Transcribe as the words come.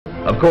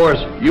Of course,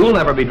 you'll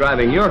never be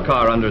driving your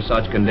car under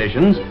such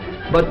conditions,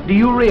 but do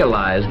you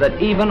realize that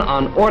even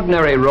on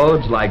ordinary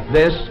roads like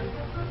this,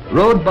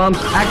 road bumps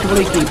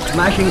actually keep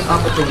smashing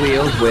up at the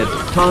wheels with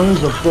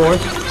tons of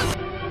force?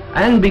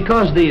 And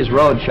because these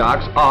road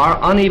shocks are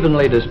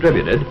unevenly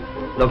distributed,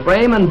 the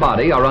frame and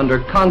body are under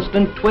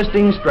constant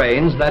twisting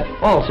strains that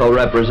also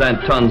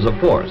represent tons of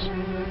force.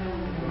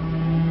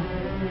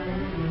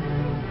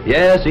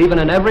 Yes, even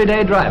in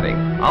everyday driving,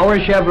 our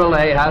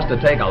Chevrolet has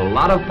to take a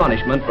lot of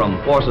punishment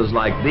from forces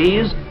like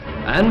these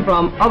and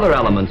from other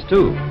elements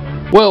too.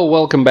 Well,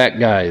 welcome back,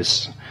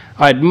 guys.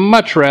 I'd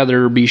much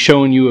rather be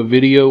showing you a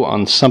video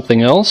on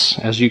something else.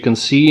 As you can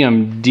see,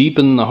 I'm deep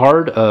in the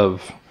heart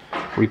of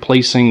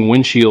replacing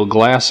windshield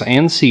glass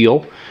and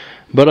seal,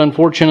 but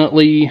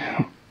unfortunately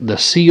the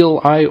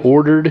seal I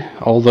ordered,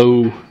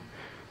 although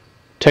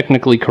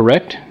technically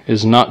correct,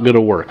 is not going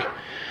to work.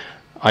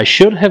 I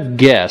should have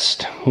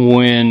guessed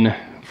when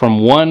from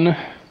one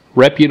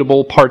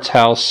reputable parts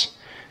house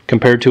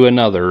compared to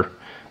another,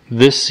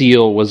 this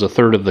seal was a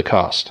third of the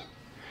cost.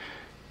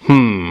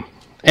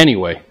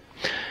 Anyway,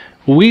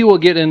 we will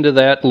get into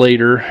that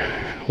later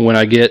when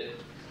I get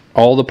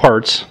all the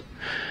parts.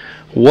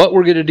 What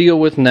we're going to deal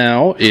with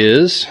now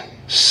is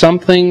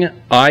something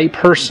I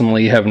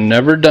personally have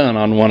never done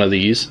on one of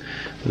these.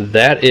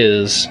 That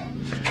is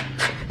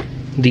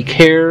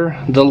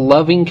the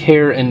loving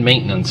care and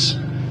maintenance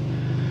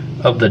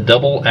of the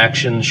double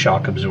action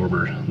shock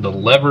absorber, the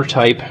lever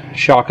type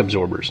shock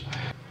absorbers.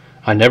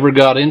 I never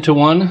got into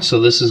one, so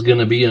this is going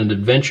to be an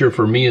adventure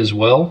for me as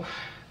well.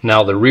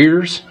 Now the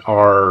rears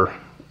are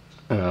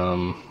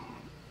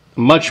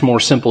much more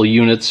simple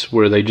units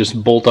where they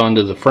just bolt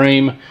onto the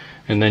frame,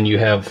 and then you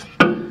have,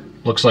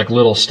 looks like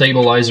little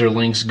stabilizer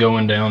links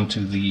going down to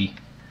the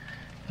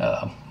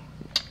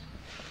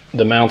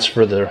mounts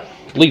for the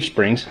leaf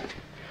springs.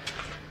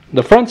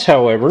 The fronts,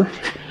 however,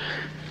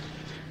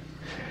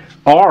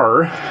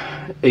 are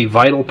a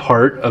vital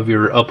part of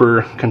your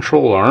upper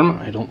control arm.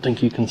 I don't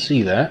think you can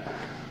see that.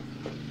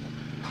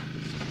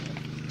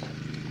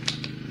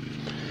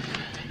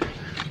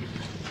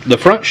 The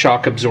front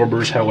shock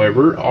absorbers,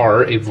 however,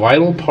 are a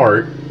vital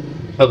part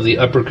of the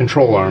upper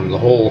control arm. The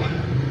whole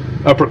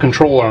upper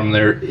control arm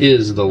there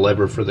is the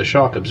lever for the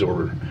shock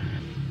absorber.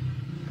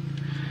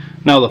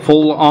 Now, the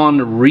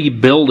full-on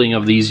rebuilding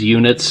of these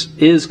units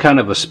is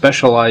kind of a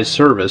specialized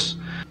service,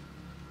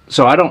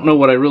 so I don't know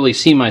what I really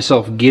see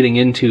myself getting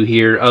into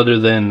here other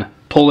than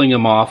pulling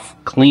them off,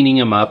 cleaning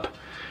them up,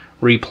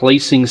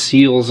 replacing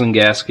seals and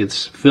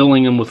gaskets,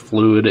 filling them with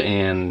fluid,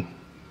 and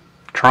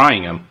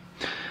trying them.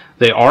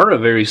 They are a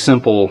very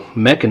simple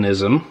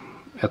mechanism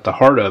at the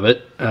heart of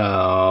it.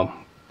 I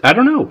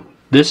don't know.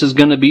 This is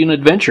going to be an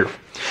adventure.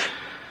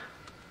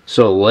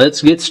 So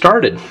let's get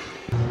started.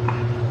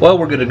 Well,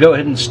 we're going to go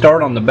ahead and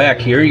start on the back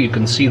here. You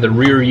can see the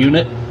rear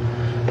unit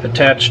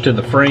attached to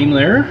the frame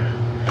there.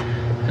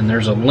 And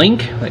there's a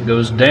link that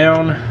goes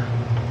down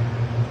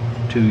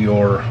to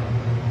your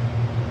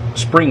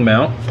spring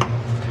mount.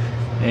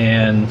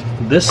 And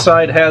this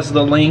side has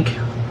the link,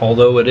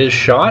 although it is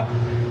shot.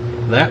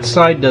 That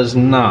side does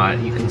not.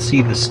 You can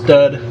see the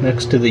stud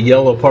next to the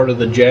yellow part of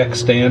the jack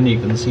stand. You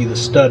can see the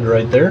stud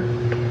right there.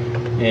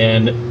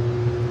 And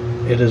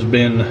it has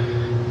been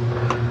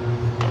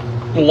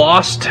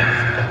lost.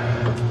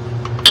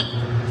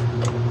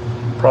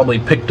 Probably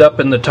picked up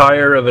in the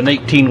tire of an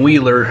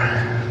 18-wheeler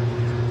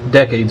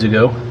decades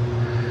ago.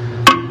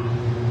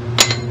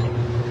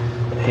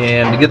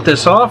 And to get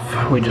this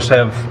off, we just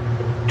have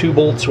 2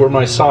 bolts where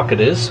my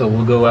socket is, so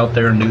we'll go out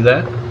there and do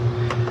that.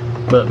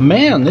 But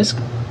man, this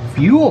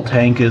fuel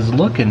tank is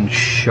looking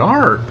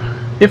sharp.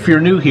 If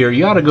you're new here,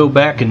 you ought to go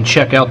back and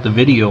check out the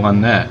video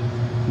on that.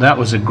 That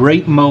was a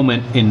great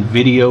moment in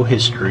video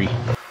history.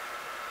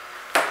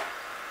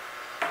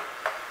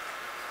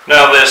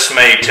 Now this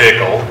may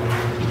tickle.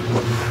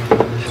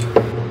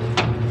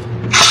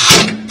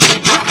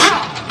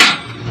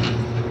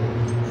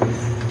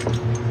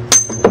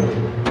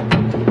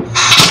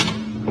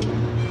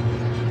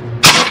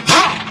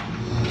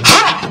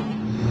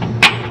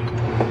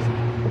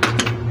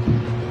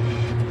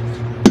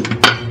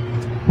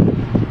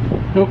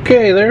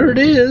 Okay, there it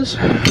is.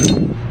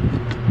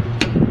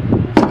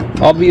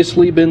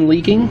 Obviously been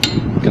leaking.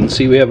 You can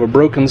see we have a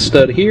broken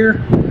stud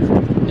here,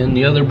 and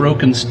the other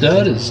broken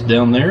stud is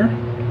down there.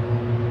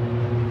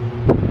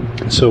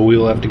 So we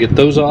will have to get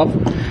those off.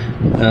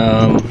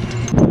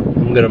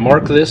 I'm going to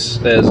mark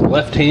this as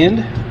left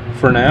hand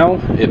for now.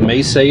 It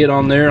may say it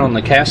on there on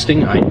the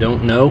casting, I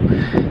don't know.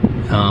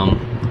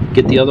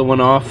 Get the other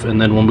one off,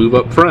 and then we'll move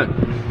up front.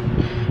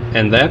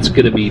 And that's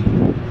going to be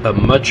a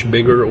much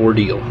bigger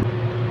ordeal.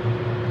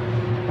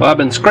 Well, I've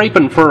been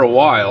scraping for a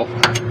while,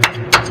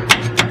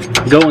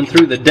 going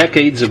through the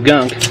decades of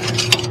gunk.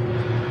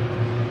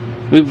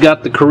 We've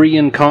got the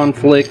Korean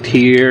conflict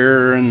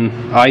here, and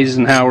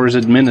Eisenhower's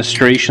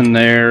administration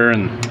there,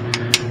 and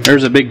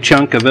there's a big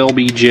chunk of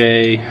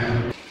LBJ.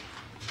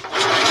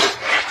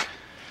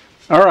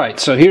 Alright,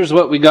 so here's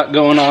what we got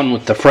going on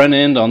with the front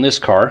end on this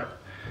car.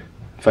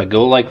 If I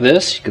go like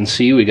this, you can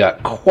see we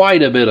got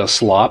quite a bit of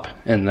slop,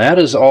 and that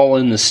is all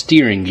in the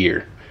steering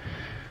gear.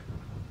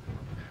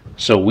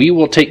 So we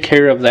will take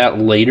care of that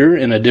later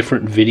in a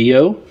different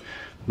video,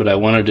 but I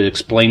wanted to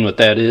explain what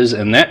that is,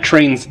 and that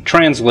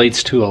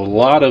translates to a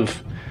lot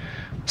of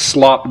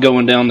slop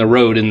going down the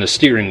road in the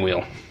steering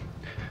wheel.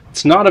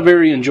 It's not a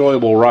very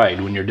enjoyable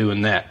ride when you're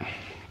doing that.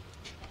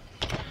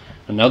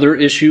 Another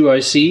issue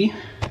I see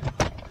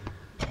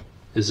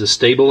is the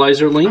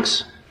stabilizer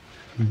links.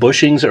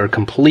 Bushings are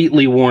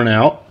completely worn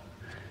out,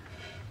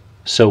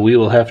 so we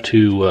will have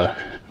to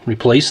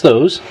replace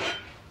those.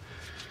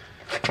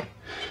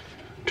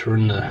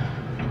 Turn the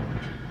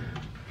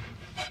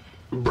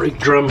brake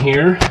drum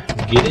here,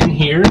 get in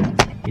here.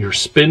 Your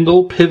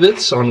spindle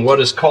pivots on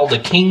what is called a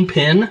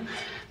kingpin,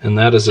 and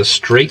that is a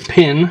straight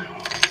pin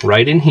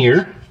right in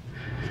here.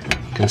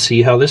 You can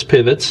see how this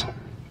pivots.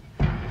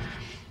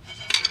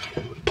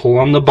 Pull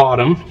on the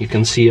bottom, you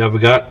can see I've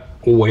got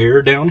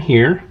wear down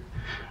here.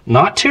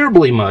 Not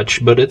terribly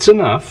much, but it's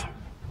enough.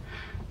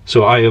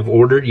 So I have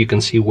ordered, you can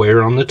see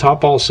wear on the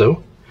top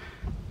also.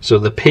 So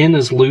the pin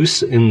is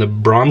loose in the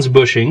bronze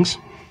bushings.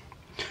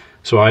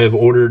 So I have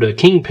ordered a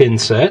kingpin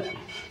set.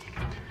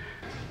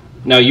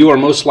 Now you are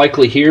most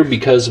likely here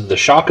because of the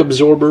shock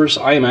absorbers.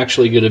 I am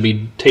actually going to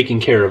be taking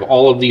care of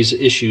all of these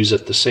issues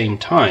at the same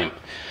time.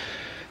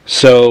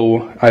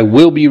 So I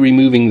will be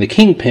removing the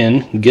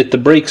kingpin, get the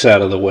brakes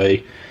out of the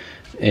way,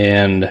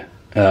 and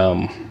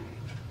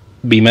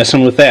be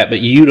messing with that.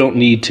 But you don't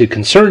need to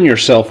concern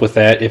yourself with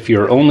that if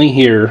you're only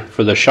here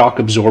for the shock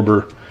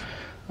absorber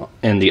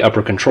and the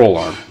upper control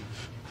arm.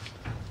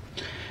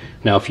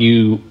 Now if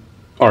you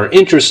are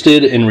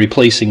interested in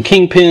replacing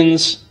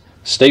kingpins,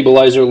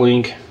 stabilizer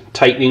link,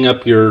 tightening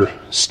up your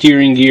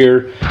steering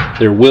gear,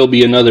 there will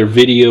be another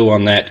video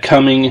on that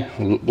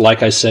coming.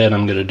 Like I said,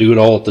 I'm going to do it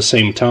all at the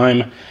same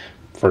time.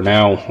 For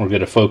now, we're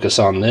going to focus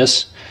on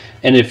this.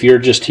 And if you're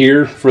just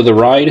here for the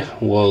ride,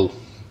 well,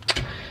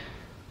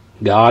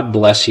 God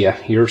bless you.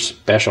 You're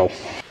special.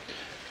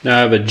 Now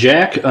I have a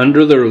jack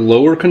under the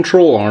lower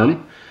control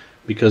arm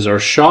because our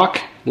shock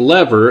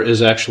lever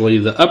is actually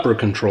the upper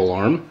control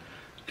arm.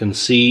 You can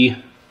see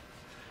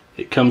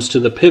it comes to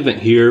the pivot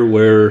here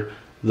where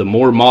the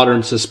more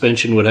modern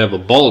suspension would have a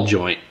ball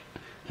joint.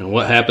 And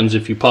what happens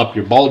if you pop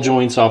your ball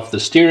joints off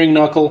the steering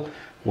knuckle?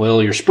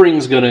 Well, your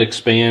spring's going to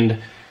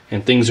expand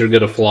and things are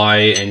going to fly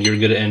and you're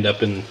going to end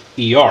up in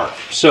ER.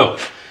 So,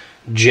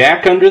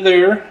 jack under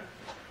there,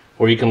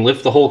 or you can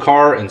lift the whole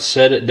car and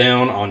set it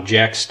down on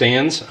jack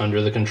stands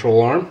under the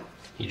control arm.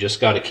 You just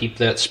got to keep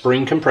that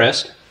spring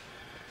compressed.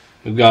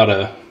 We've got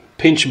a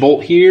pinch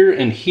bolt here,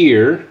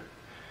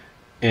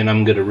 and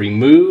I'm going to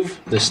remove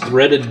this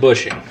threaded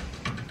bushing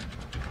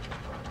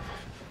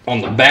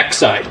on the back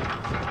side.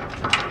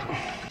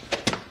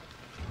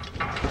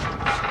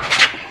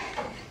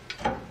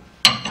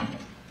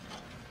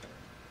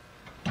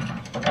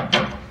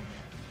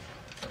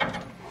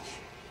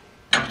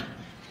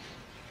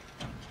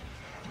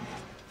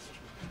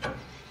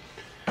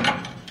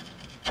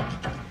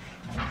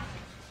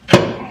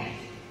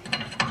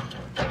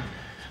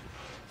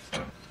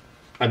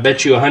 I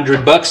bet you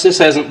 $100 this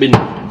hasn't been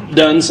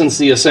done since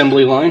the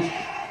assembly line.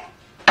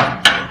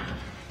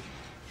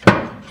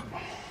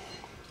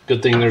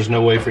 Good thing there's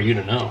no way for you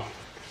to know.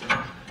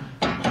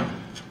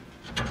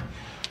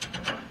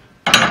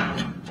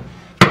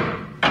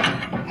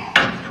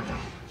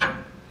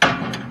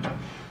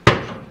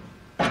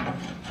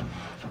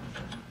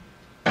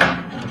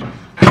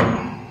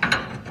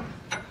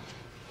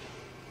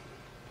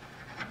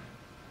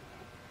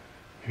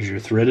 Here's your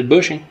threaded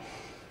bushing.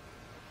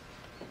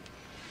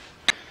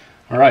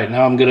 Alright,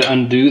 now I'm going to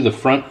undo the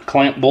front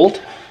clamp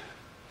bolt.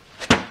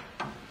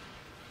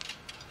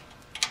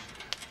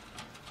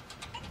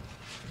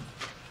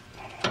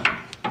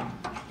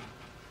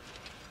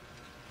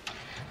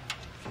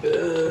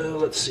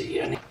 Let's see.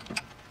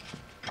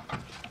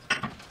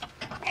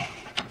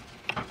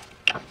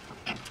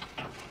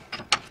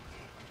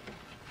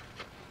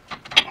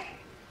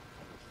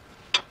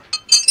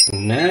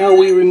 Now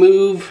we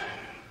remove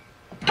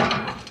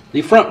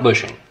the front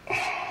bushing.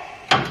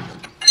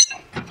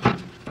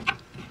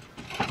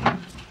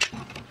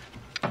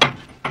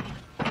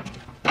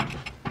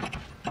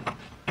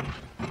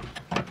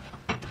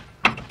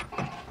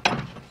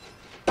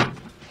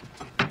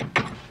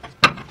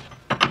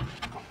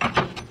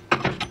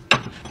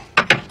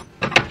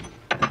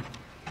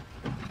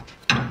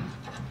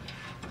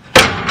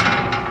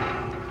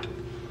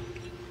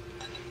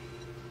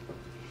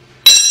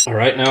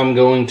 Alright, now I'm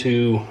going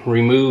to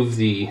remove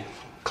the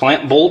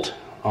clamp bolt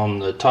on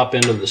the top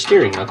end of the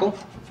steering knuckle.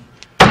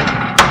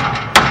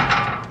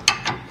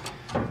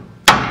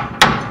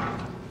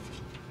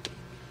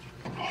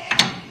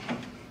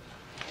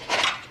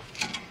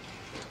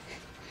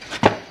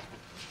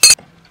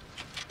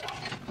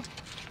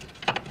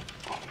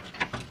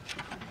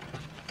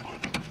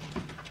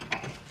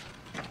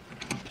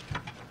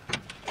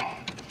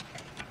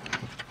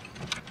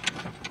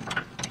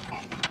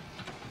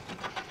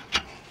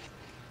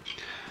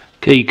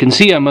 Okay, you can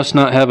see I must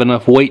not have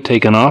enough weight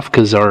taken off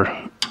because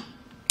our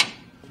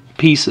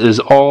piece is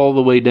all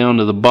the way down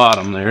to the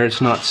bottom there. It's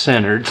not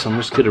centered, so I'm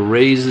just going to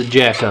raise the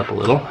jack up a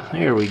little.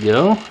 There we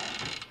go.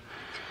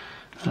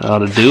 That ought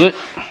to do it.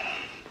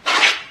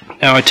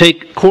 Now I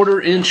take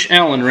 1/4 inch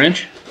Allen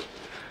wrench.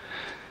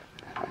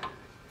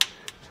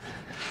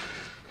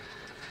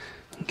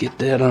 Get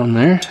that on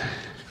there.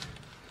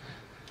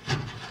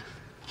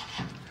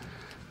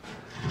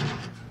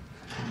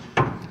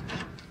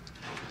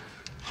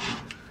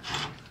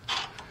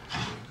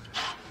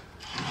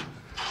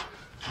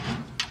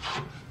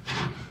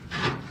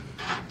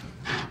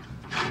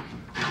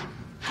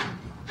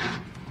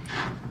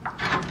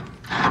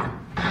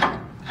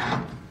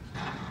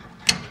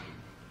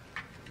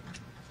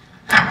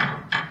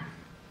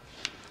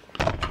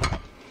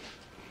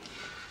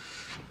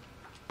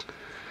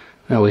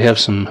 Now we have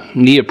some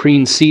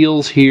neoprene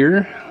seals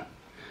here.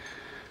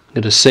 I'm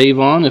going to save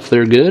on if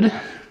they're good.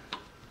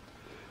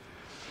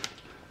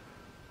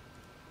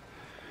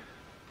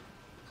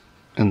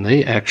 And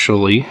they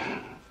actually,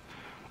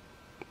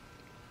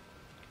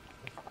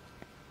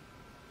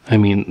 I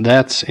mean,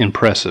 that's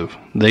impressive.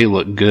 They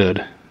look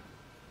good.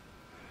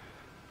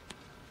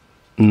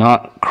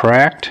 Not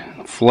cracked,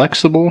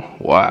 flexible.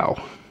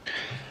 Wow.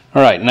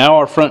 Alright, now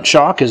our front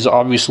shock is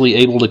obviously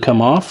able to come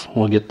off.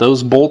 We'll get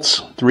those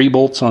bolts, 3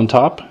 bolts on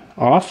top,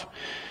 off.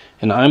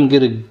 And I'm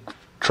going to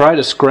try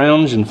to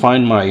scrounge and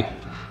find my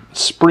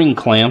spring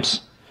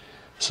clamps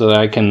so that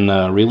I can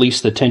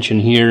release the tension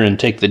here and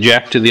take the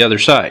jack to the other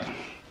side.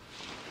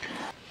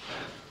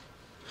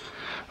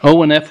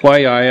 Oh, and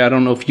FYI, I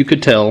don't know if you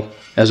could tell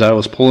as I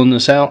was pulling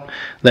this out,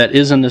 that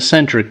is an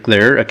eccentric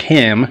there, a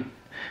cam,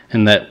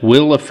 and that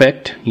will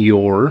affect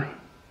your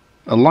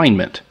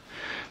alignment.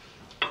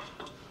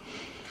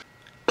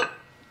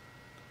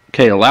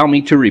 Okay, allow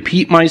me to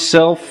repeat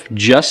myself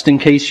just in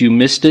case you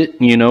missed it.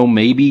 You know,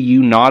 maybe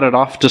you nodded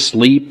off to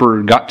sleep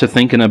or got to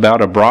thinking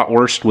about a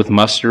bratwurst with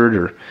mustard,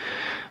 or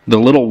the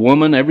little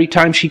woman, every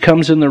time she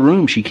comes in the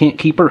room, she can't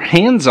keep her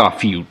hands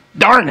off you.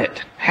 Darn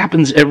it!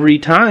 Happens every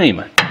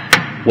time.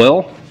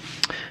 Well,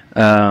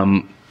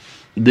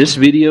 this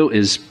video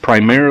is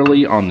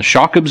primarily on the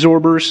shock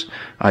absorbers.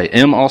 I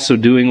am also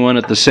doing one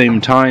at the same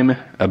time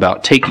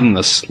about taking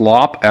the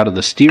slop out of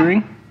the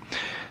steering.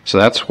 So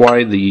that's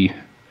why the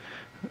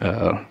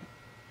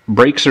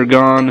brakes are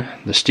gone,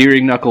 the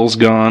steering knuckle's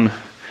gone.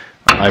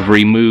 I've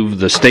removed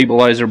the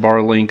stabilizer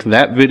bar link.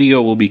 That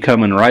video will be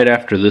coming right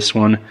after this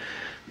one,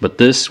 but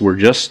this, we're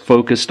just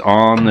focused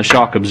on the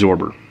shock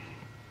absorber.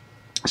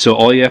 So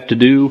all you have to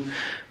do,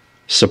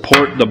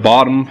 support the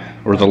bottom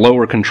or the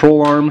lower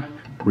control arm,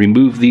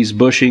 remove these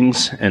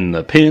bushings and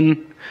the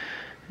pin,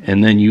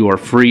 and then you are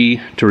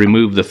free to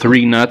remove the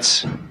 3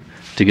 nuts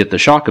to get the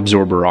shock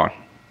absorber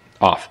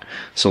off.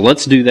 So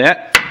let's do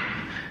that.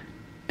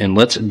 And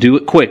let's do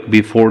it quick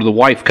before the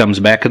wife comes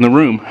back in the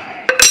room.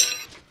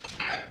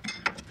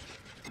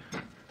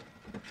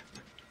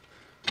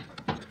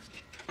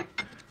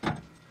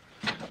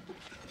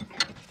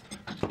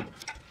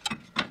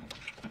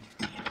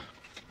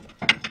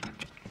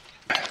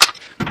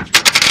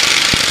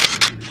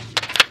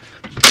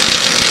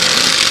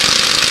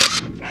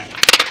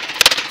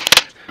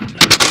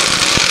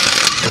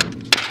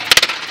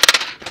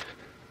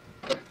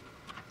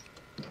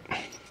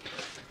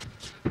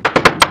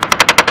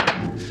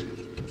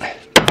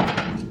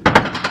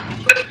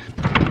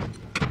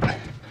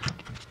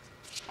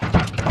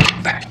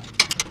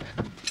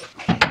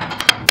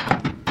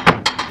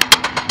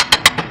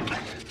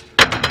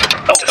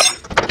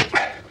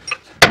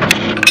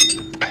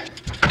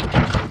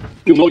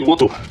 You know you want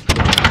to.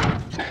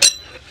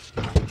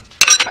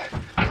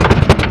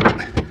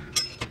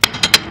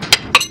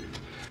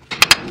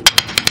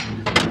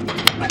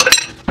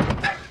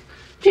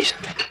 Jeez.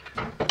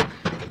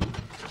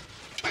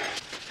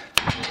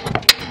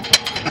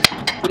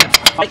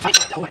 Fight.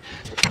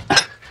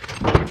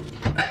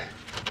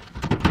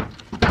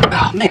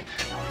 Oh, man.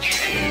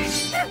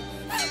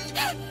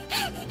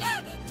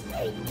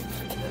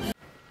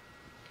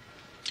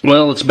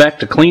 Well, it's back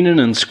to cleaning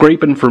and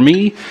scraping for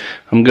me.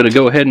 I'm going to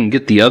go ahead and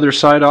get the other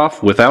side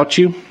off without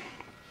you,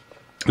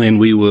 and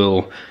we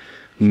will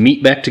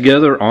meet back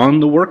together on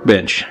the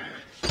workbench.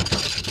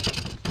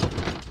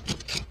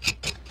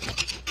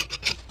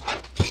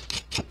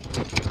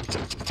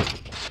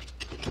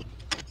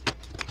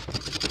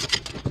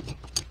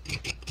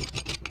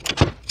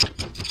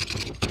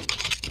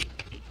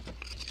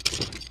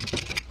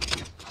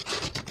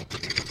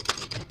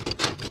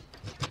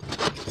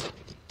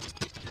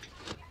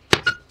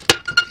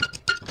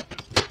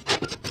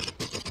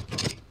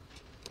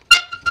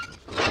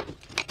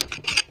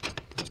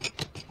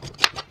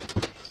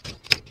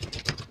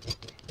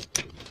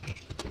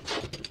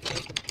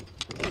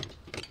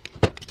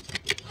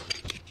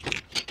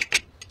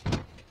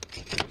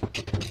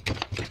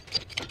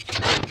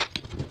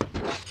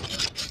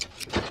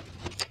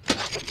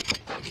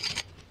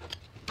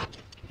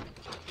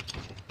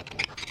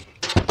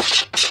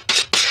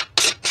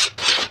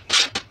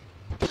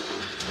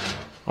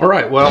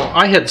 Alright, well,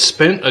 I had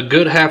spent a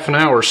good half an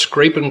hour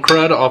scraping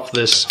crud off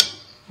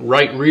this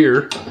right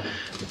rear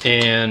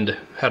and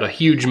had a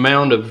huge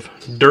mound of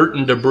dirt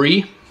and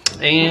debris,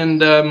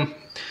 and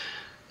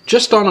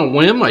just on a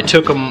whim, I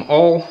took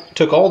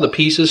all the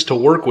pieces to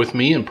work with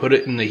me and put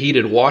it in the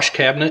heated wash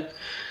cabinet,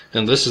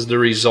 and this is the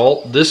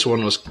result. This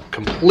one was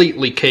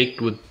completely caked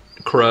with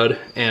crud,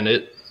 and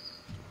it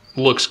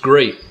looks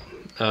great.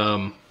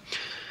 I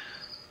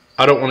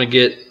don't want to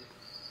get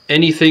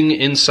anything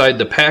inside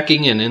the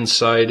packing and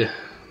inside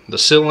the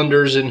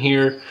cylinders in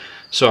here,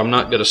 so I'm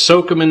not going to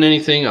soak them in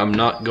anything. I'm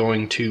not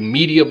going to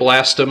media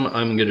blast them.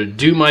 I'm going to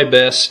do my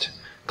best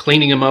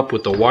cleaning them up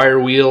with the wire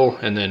wheel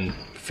and then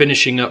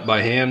finishing up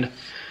by hand,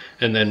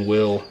 and then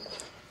we'll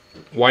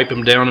wipe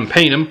them down and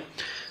paint them.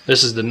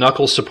 This is the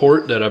knuckle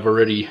support that I've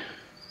already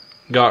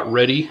got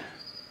ready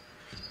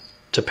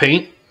to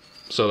paint,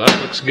 so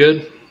that looks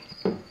good.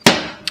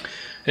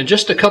 And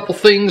just a couple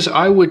things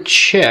I would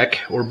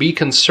check or be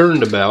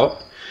concerned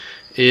about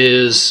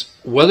is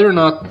whether or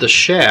not the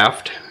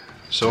shaft,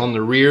 so on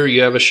the rear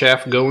you have a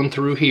shaft going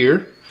through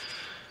here.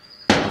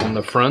 On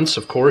the fronts,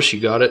 of course, you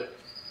got it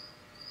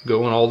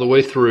going all the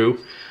way through.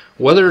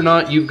 Whether or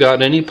not you've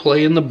got any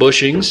play in the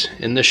bushings,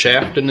 in the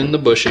shaft and in the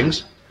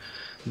bushings.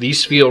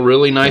 These feel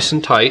really nice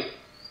and tight.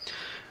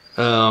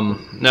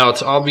 Now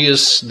it's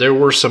obvious there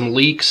were some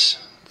leaks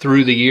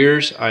through the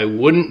years. I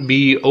wouldn't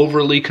be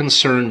overly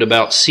concerned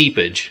about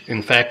seepage.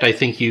 In fact, I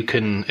think you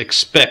can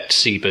expect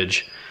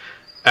seepage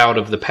out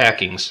of the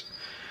packings.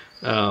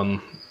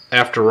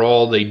 After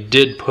all, they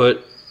did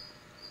put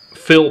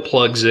fill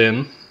plugs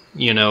in.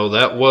 You know,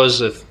 that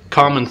was a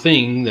common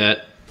thing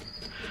that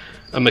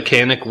a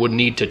mechanic would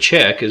need to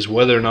check, is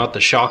whether or not the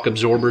shock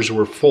absorbers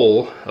were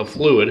full of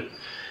fluid.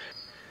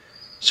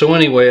 So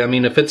anyway, I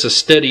mean, if it's a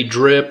steady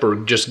drip or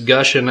just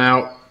gushing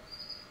out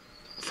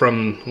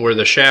from where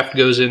the shaft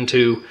goes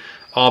into,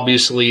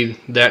 obviously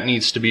that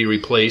needs to be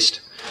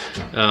replaced.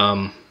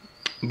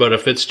 But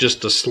if it's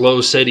just a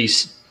slow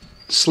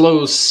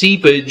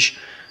seepage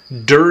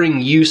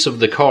during use of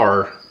the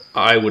car,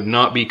 I would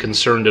not be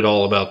concerned at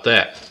all about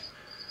that.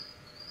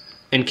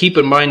 And keep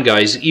in mind,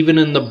 guys, even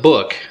in the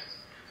book,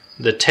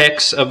 the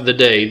techs of the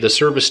day, the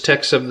service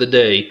techs of the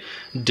day,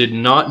 did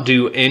not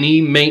do any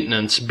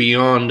maintenance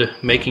beyond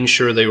making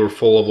sure they were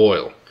full of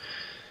oil.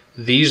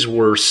 These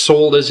were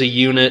sold as a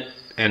unit,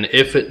 and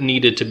if it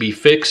needed to be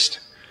fixed,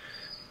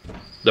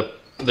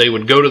 they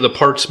would go to the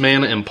parts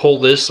man and pull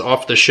this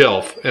off the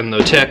shelf, and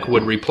the tech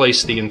would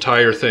replace the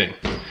entire thing.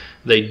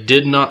 They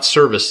did not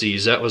service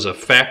these. That was a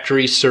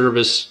factory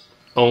service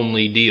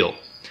only deal.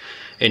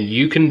 And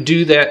you can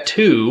do that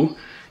too.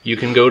 You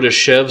can go to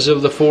Chevs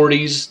of the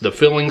 40s, the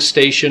filling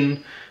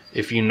station.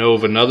 If you know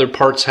of another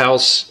parts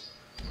house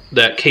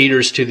that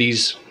caters to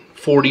these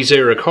 40s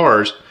era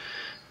cars,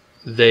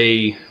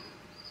 you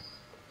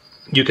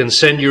can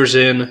send yours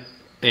in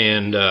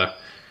and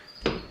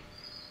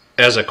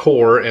as a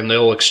core, and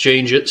they'll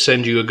exchange it,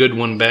 send you a good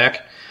one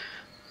back.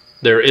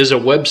 There is a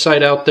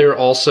website out there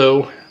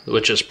also,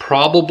 which is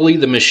probably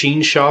the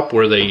machine shop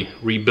where they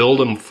rebuild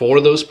them for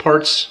those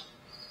parts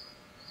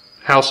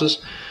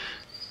houses.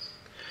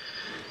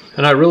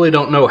 And I really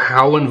don't know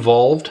how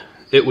involved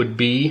it would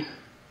be.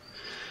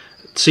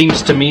 It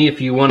seems to me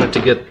if you wanted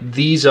to get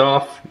these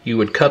off, you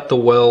would cut the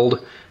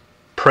weld,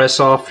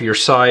 press off your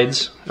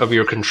sides of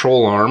your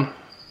control arm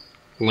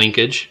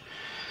linkage,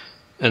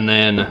 and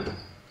then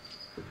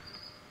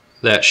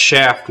that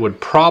shaft would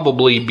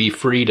probably be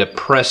free to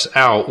press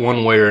out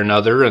one way or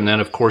another. And then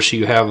of course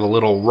you have a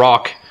little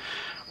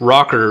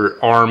rocker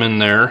arm in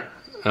there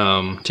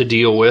to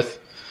deal with.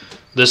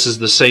 This is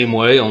the same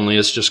way, only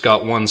it's just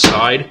got one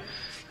side.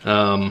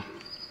 I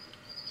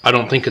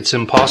don't think it's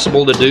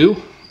impossible to do.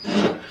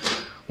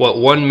 What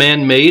one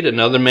man made,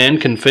 another man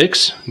can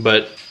fix,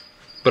 but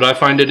I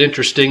find it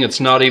interesting. It's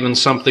not even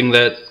something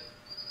that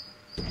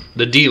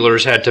the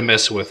dealers had to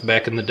mess with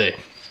back in the day.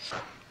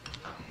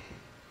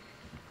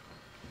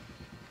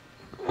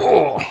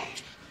 Oh.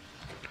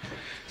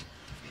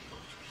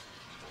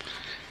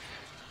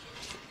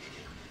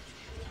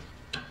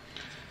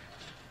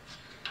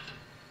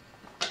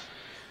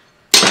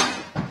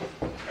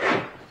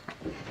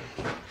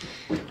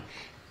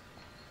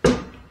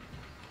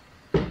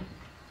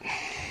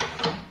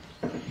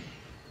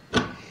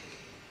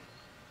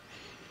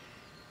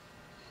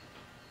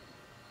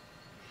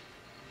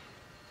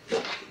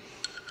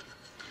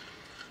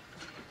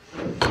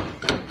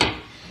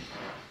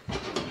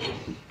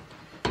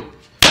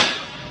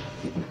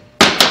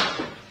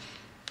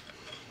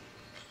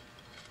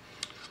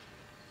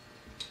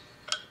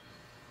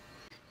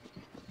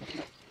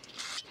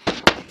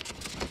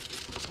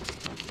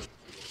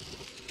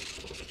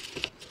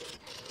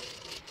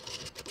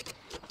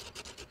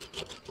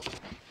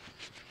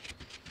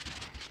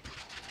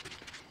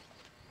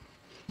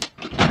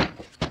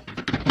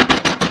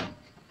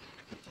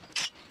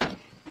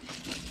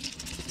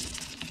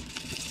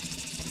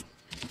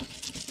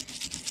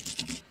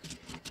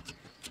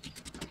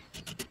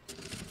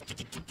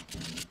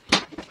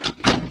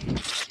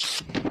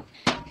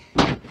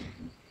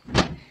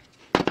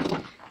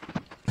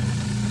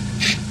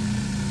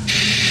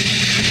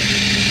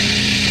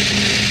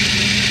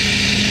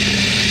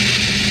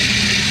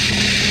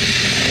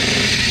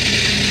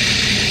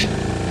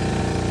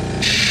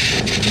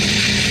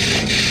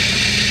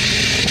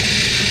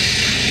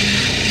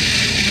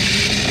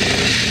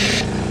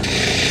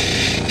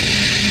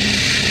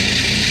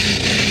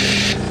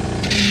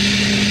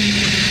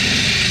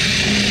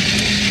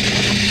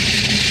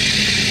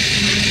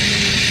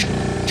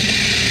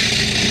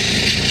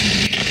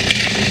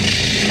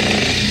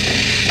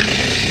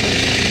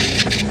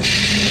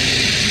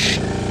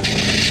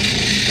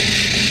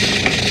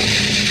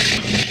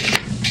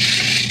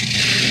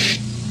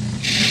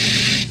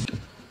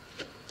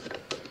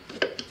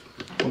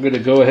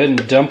 going to go ahead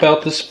and dump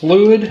out this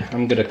fluid.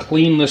 I'm going to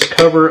clean this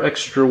cover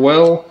extra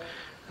well,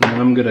 and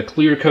then I'm going to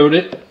clear coat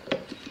it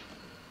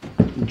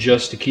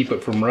just to keep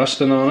it from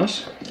rusting on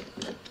us.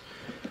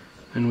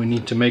 And we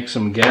need to make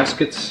some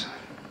gaskets.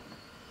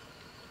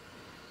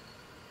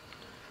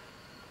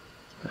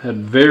 I had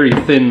very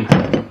thin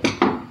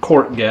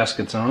cork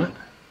gaskets on it.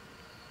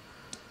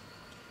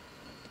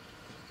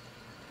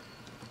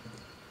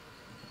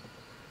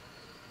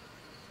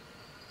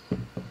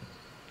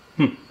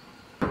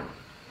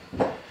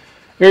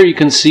 There you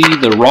can see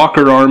the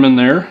rocker arm in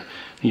there.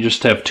 You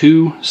just have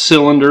 2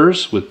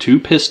 cylinders with 2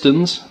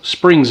 pistons,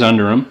 springs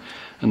under them,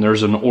 and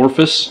there's an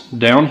orifice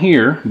down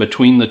here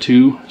between the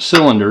 2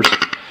 cylinders,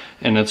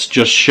 and it's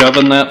just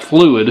shoving that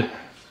fluid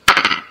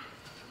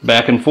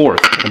back and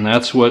forth, and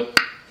that's what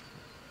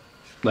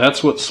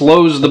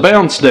slows the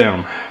bounce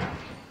down.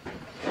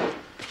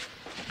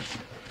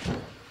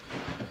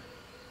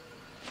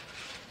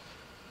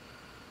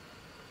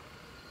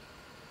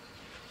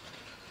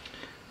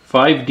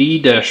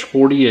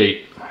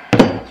 $5D-48.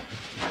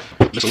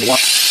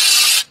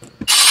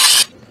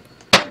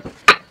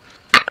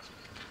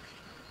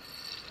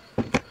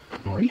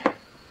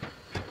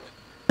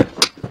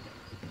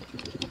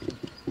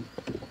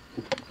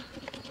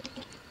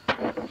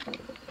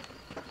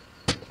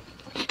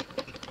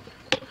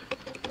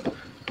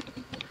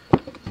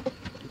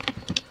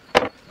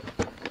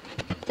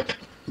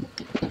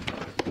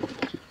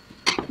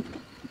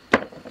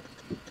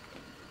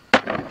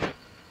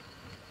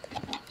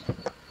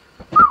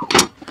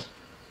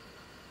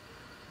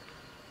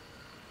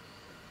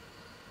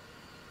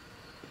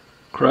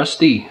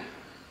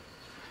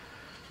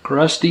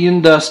 Crusty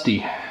and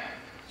dusty.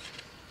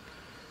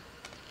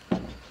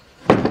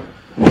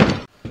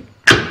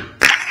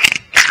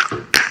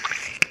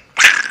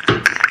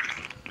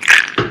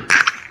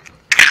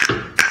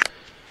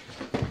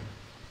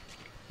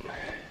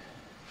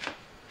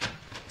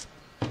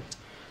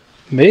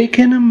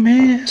 Making a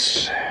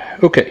mess.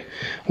 Okay,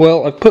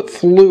 well, I put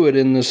fluid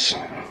in this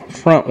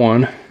front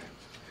one.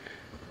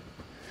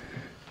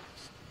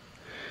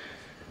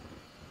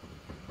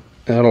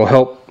 That'll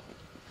help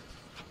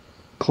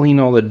clean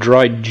all the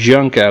dry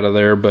junk out of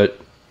there, but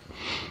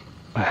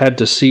I had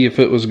to see if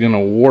it was going to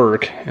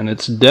work, and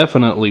it's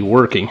definitely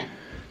working.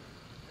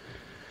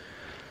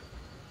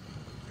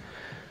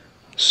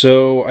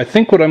 So I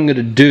think what I'm going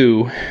to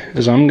do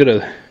is I'm going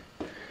to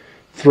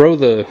throw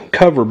the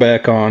cover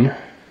back on,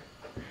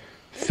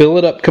 fill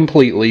it up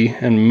completely,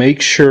 and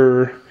make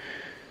sure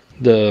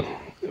the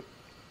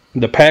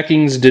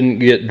packings didn't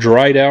get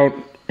dried out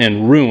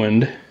and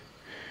ruined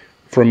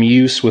from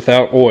use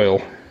without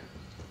oil.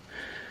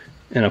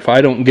 And if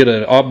I don't get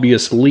an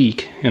obvious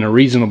leak in a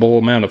reasonable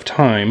amount of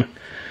time,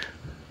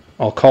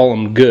 I'll call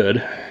them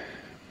good.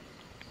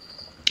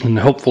 And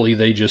hopefully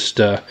they just,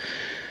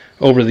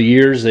 over the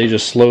years, they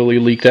just slowly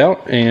leaked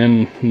out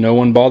and no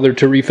one bothered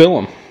to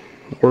refill them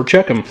or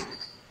check them.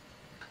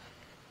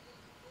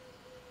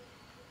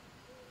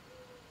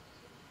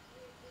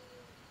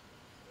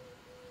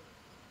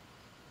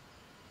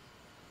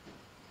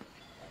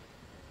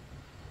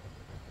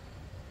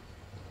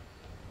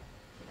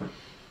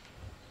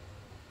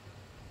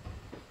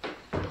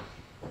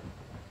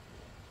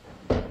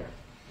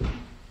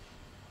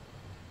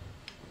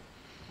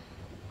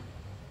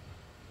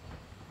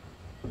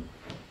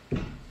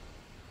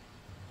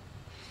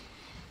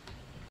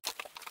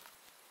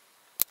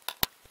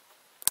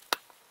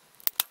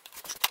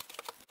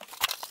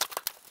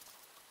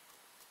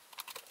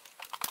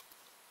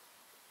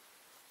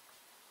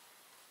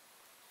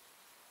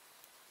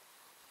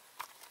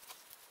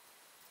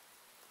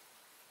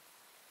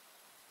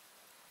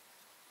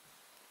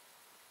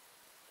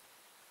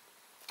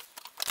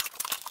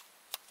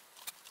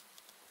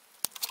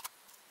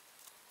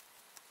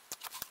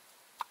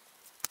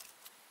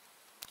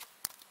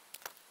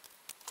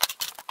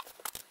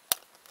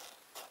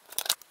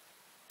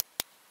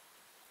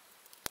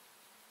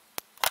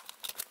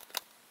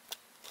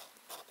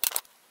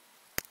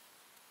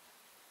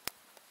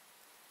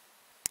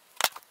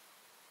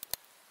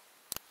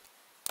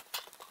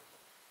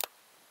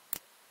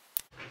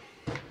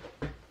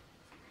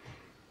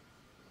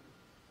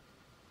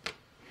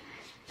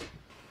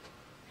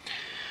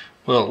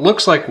 Well, it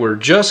looks like we're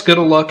just going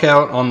to luck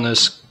out on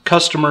this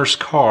customer's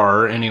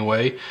car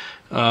anyway.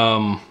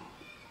 It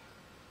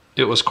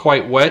was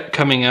quite wet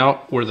coming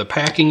out where the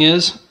packing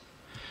is.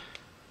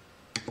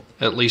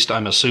 At least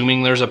I'm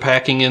assuming there's a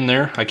packing in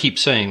there. I keep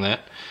saying that.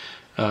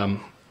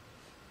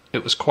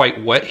 It was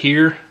quite wet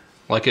here,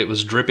 like it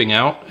was dripping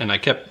out, and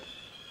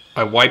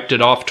I wiped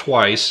it off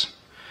twice,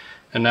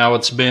 and now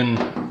it's been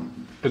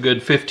a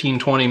good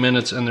 15-20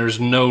 minutes and there's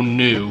no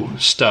new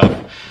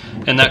stuff.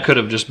 And that could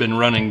have just been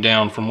running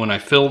down from when I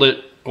filled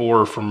it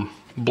or from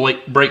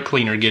brake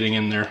cleaner getting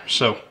in there.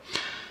 So,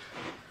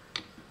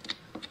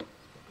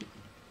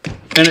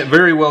 and it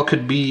very well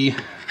could be,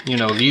 you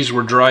know, these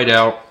were dried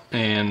out,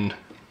 and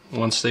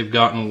once they've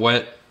gotten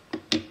wet,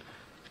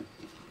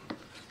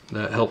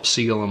 that helps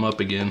seal them up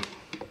again.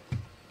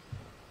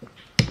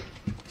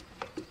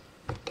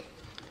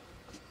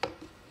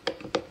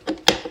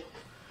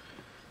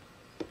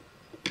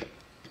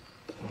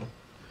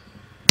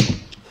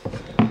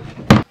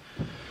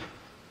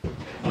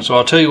 So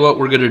I'll tell you what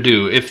we're going to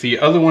do. If the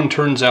other one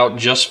turns out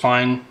just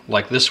fine,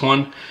 like this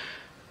one,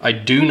 I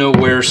do know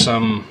where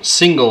some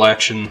single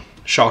action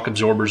shock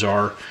absorbers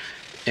are,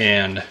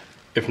 and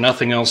if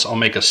nothing else, I'll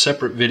make a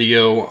separate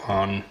video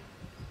on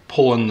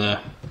pulling the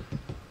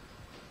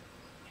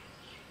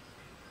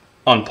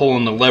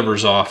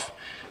levers off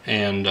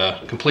and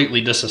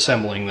completely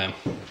disassembling them,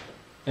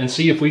 and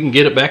see if we can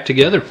get it back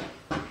together.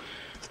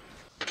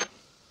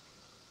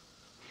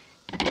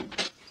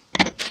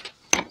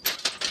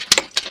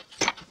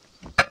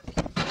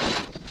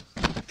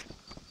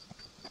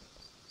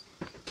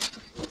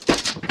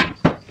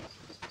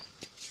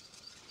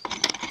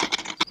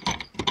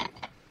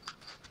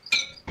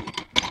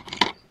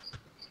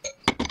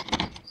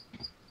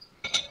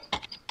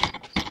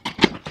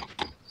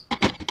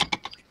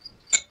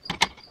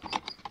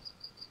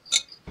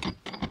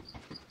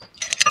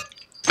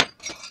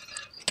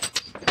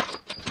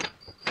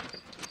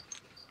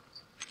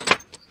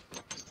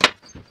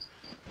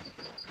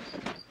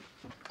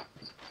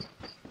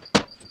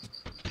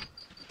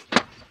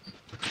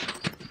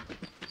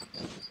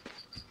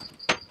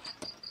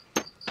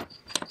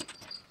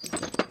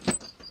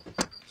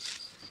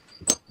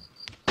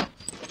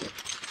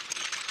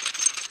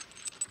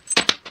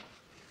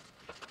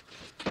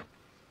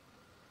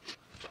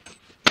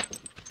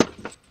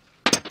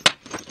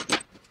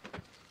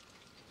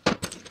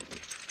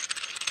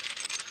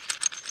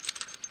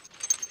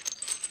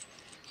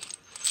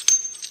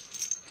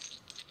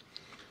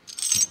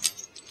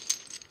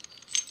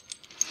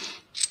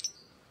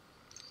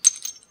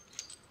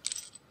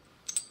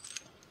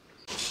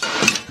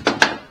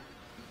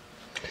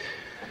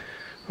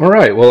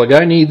 Alright, well, a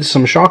guy needs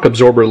some shock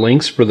absorber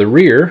links for the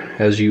rear,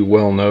 as you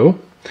well know.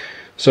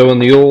 So in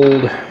the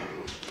old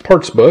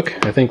parts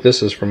book, I think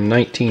this is from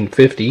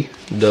 1950,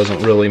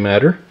 doesn't really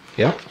matter,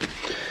 yeah.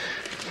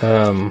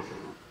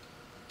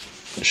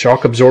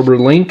 Shock absorber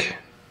link,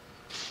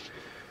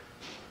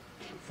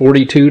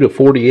 42 to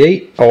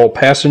 48, all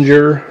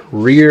passenger,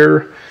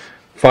 rear,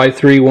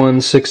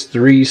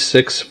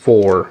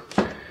 5316364.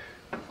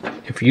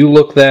 If you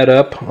look that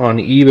up on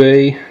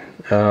eBay,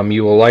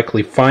 you will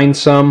likely find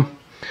some,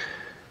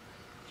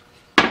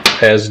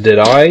 as did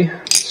I.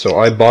 So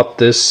I bought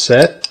this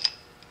set,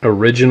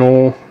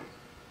 original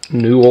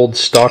new old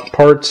stock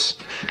parts,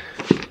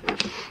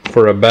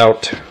 for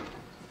about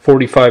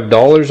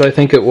 $45, I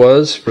think it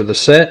was, for the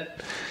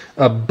set.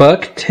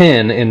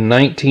 $1.10 in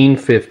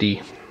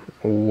 1950.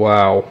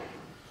 Wow.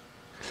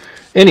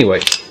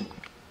 Anyway,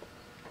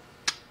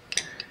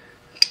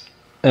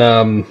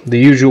 the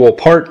usual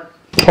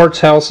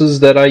parts houses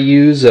that I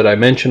use, that I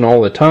mention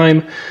all the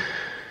time,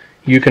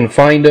 you can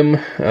find them.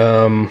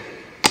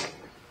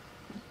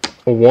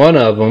 One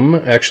of them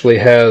actually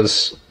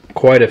has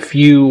quite a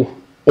few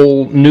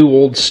new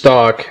old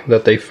stock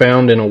that they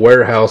found in a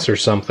warehouse or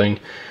something,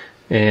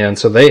 and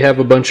so they have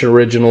a bunch of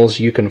originals.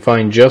 You can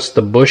find just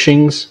the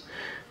bushings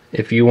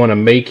if you want to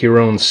make your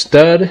own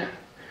stud,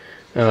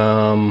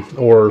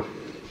 or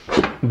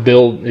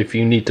build, if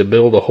you need to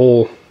build a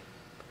whole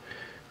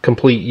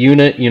complete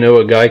unit. You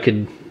know, a guy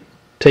could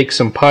take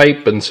some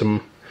pipe and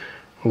some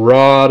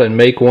rod and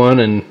make one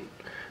and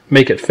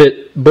make it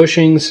fit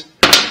bushings.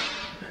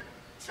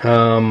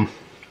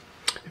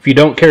 If you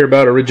don't care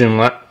about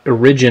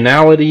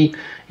originality,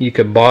 you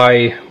could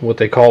buy what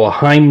they call a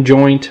Heim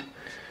joint.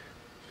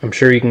 I'm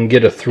sure you can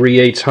get a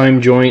 3/8 Heim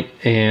joint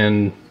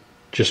and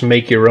just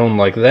make your own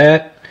like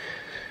that.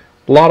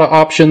 A lot of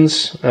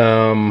options.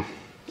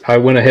 I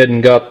went ahead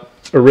and got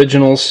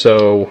originals,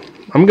 so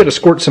I'm going to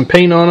squirt some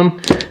paint on them,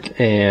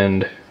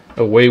 and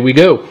away we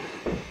go.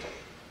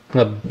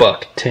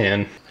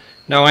 $1.10.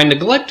 Now, I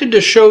neglected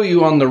to show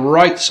you on the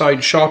right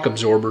side shock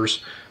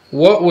absorbers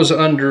what was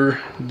under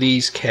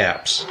these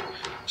caps.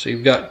 So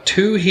you've got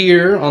two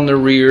here on the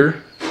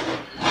rear,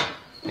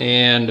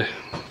 and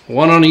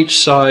one on each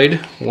side,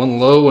 one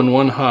low and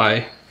one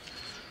high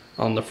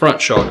on the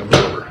front shock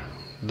absorber.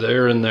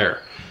 There and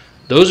there.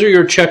 Those are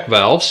your check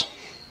valves,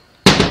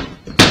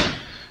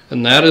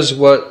 and that is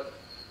what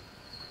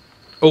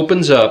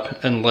opens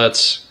up and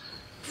lets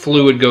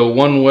fluid go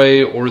one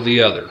way or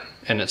the other,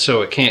 and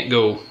so it can't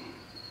go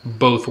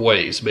both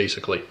ways,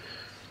 basically.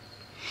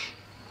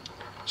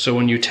 So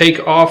when you take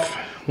off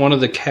one of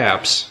the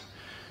caps,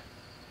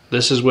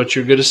 this is what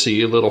you're going to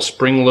see, a little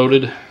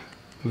spring-loaded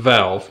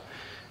valve,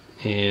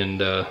 and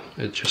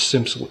it just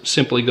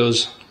simply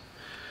goes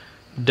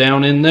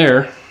down in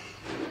there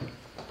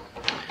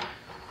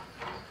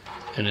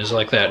and is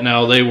like that.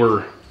 Now, they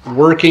were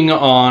working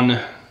on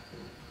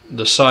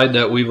the side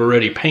that we've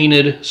already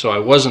painted, so I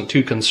wasn't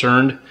too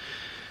concerned.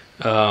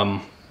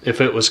 If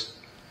it was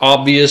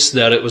obvious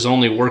that it was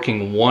only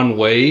working one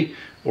way,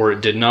 or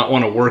it did not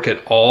want to work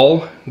at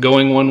all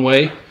going one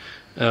way,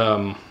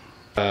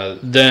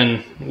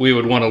 then we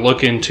would want to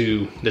look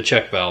into the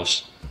check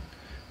valves,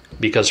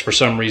 because for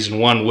some reason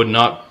one would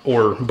not,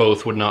 or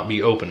both would not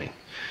be opening.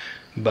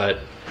 But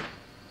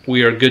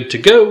we are good to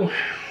go.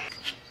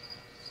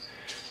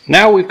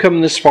 Now we've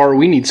come this far,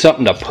 we need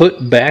something to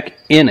put back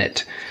in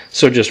it.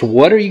 So just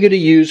what are you going to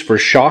use for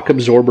shock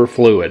absorber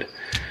fluid?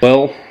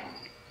 Well,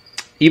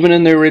 even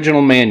in the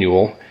original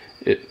manual,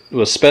 it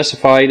was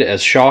specified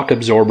as shock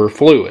absorber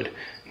fluid.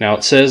 Now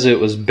it says it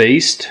was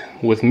based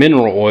with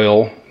mineral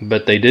oil,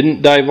 but they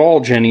didn't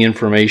divulge any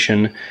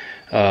information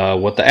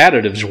what the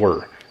additives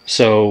were.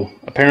 So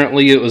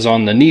apparently it was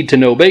on the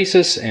need-to-know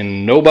basis,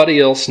 and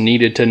nobody else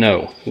needed to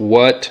know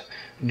what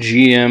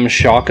GM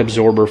shock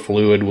absorber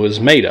fluid was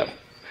made of.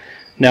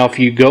 Now if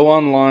you go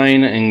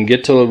online and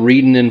get to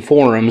reading in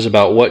forums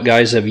about what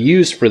guys have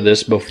used for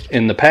this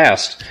in the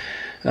past,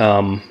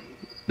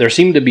 there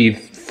seem to be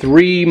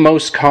 3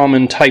 most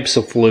common types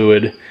of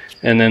fluid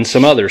and then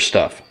some other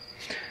stuff.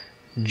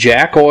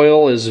 Jack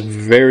oil is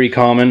very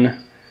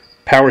common,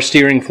 power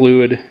steering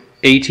fluid,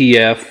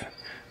 ATF.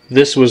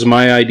 This was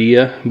my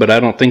idea, but I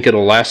don't think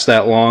it'll last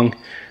that long.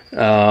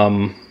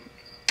 And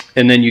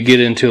then you get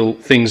into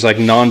things like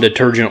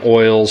non-detergent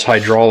oils,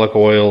 hydraulic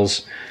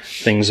oils,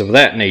 things of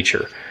that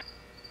nature.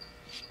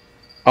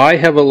 I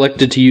have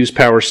elected to use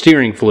power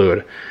steering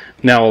fluid.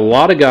 Now a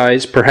lot of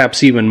guys,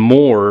 perhaps even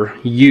more,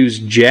 use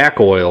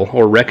jack oil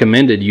or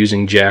recommended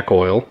using jack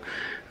oil.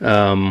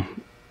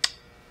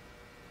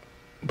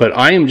 But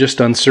I am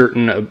just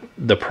uncertain of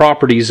the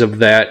properties of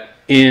that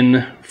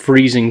in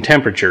freezing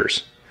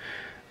temperatures.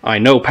 I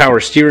know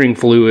power steering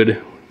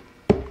fluid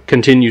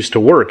continues to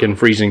work in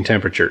freezing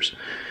temperatures.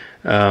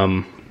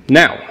 Now,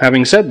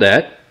 having said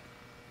that,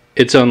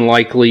 it's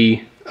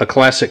unlikely a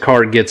classic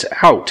car gets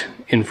out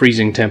in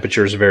freezing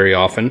temperatures very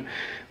often,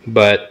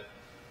 but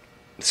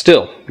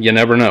still, you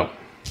never know.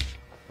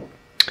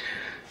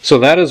 So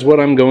that is what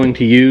I'm going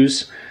to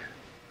use.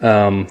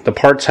 The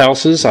parts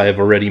houses I have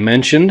already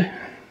mentioned.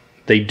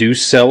 They do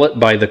sell it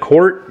by the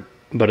quart,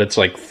 but it's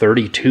like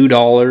 $32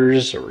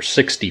 or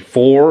 $64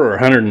 or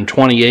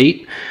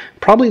 $128.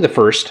 Probably the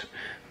first,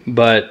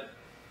 but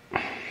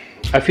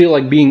I feel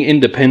like being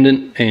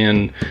independent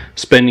and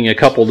spending a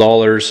couple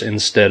dollars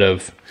instead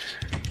of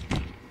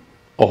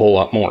a whole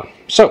lot more.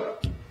 So,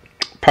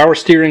 power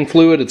steering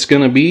fluid it's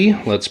going to be.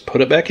 Let's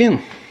put it back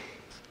in.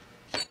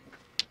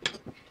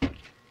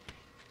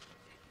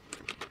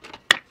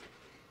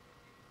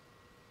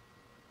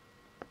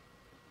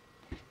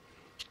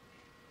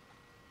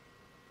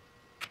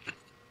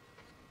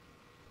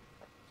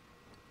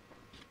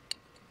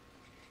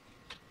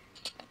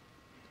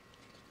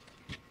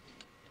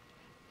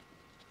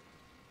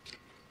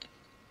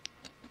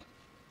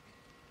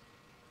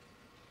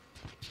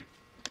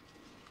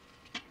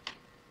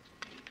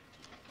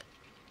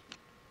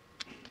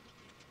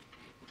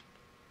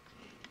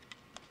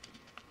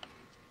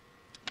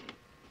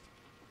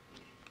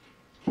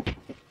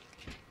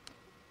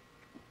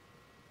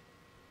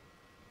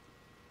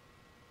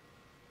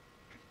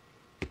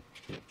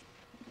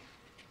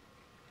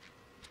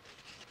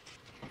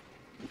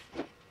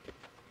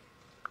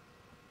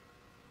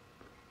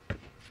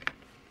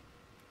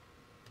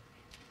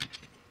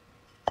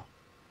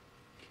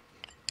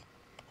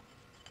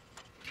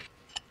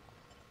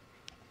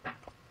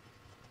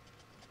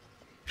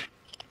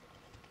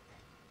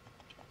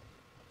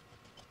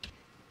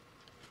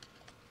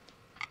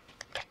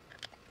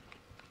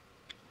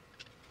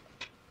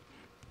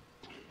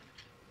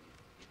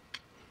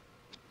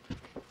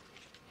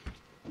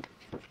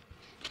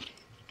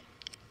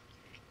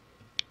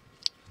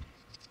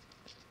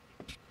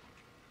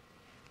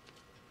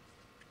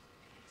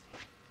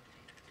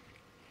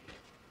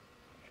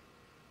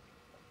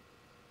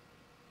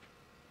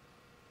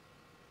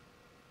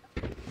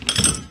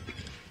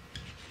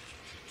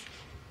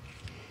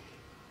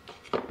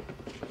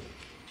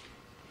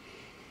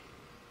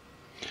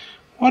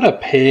 What a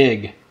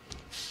pig.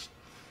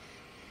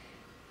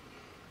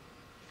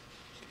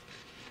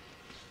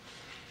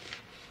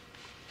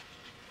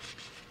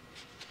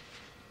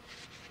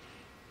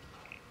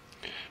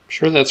 I'm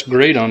sure that's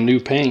great on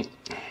new paint.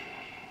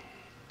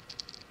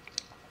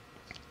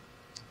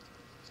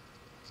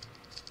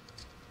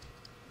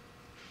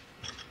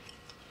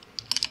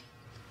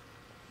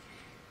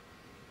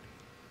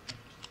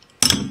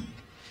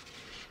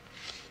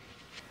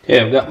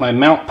 Okay, I've got my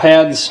mount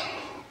pads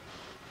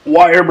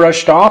wire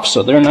brushed off,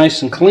 so they're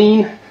nice and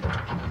clean.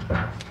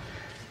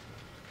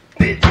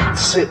 It should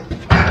sit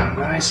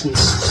nice and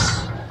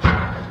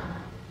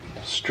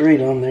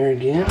straight on there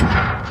again.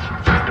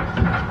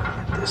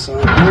 Get this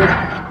on here.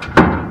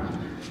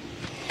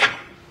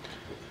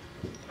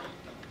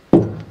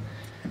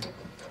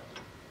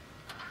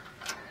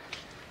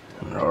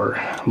 Our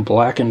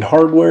blackened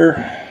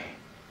hardware.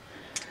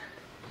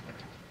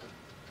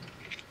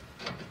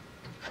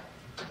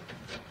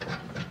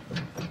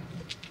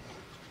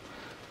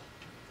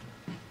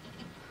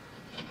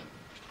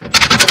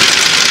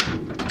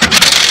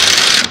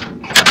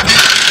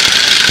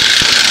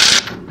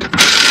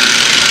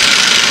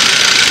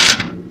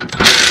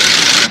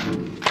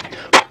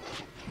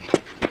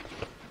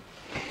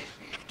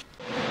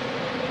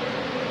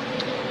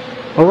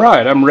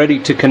 Alright, I'm ready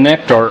to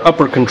connect our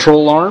upper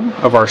control arm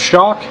of our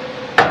shock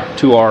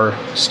to our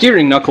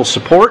steering knuckle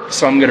support,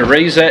 so I'm going to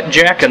raise that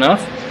jack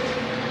enough.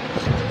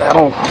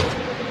 That'll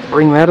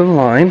bring that in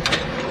line.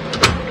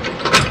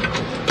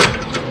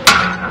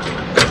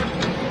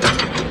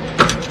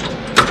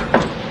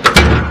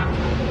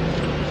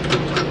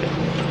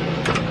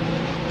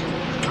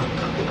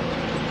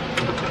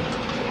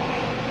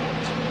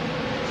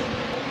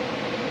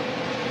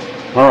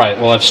 Alright,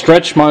 well, I've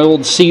stretched my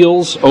old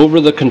seals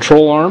over the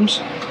control arms,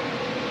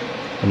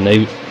 and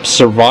they've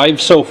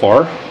survived so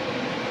far.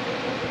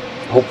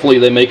 Hopefully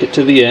they make it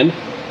to the end.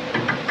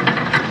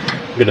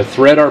 We're going to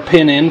thread our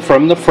pin in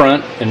from the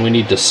front, and we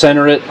need to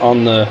center it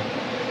on the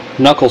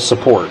knuckle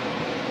support.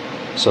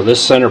 So this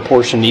center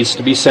portion needs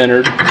to be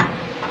centered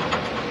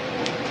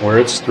where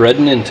it's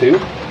threading into.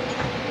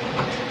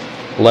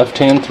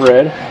 Left-hand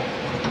thread.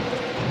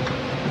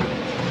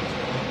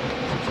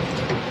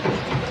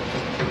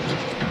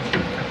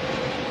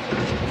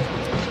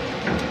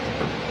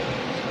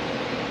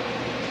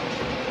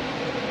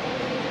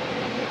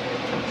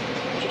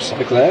 Just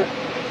like that.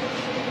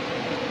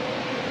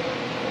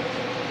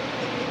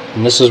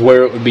 And this is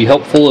where it would be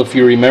helpful if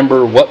you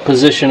remember what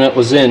position it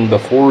was in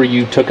before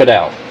you took it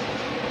out.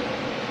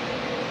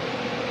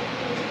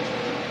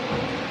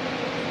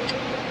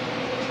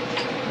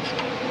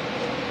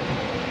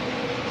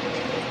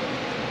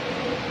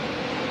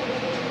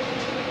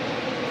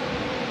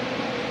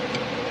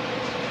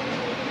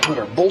 Put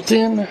our bolt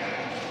in.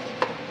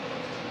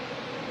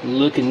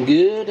 Looking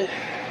good.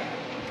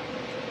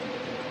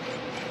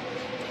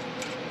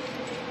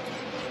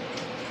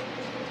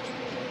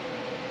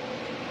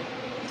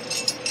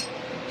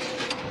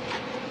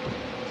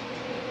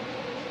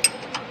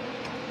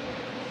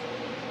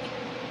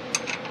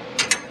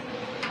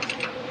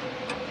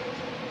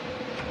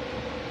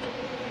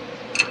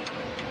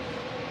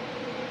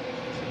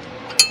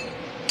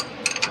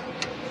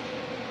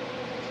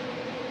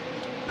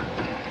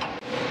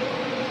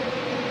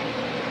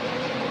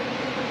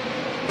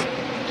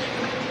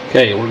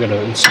 Okay, we're going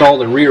to install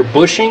the rear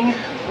bushing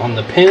on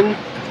the pin.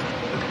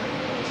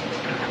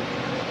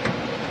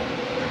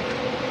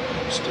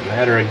 Just a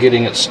matter of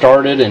getting it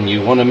started, and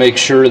you want to make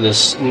sure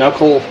this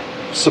knuckle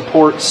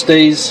support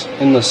stays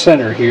in the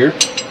center here.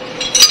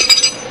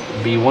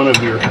 It'll be one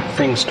of your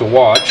things to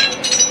watch.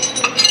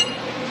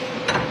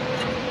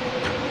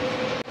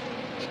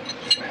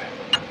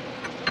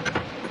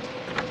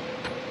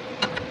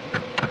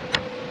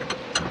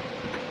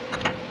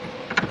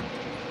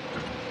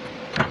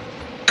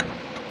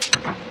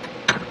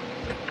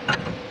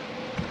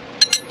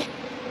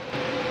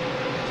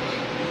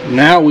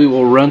 Now we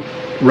will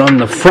run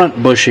the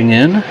front bushing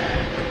in,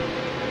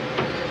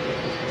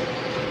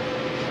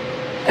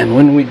 and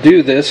when we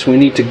do this we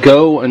need to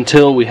go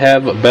until we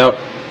have about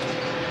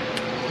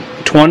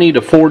 20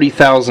 to 40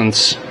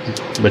 thousandths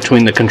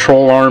between the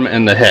control arm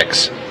and the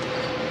hex.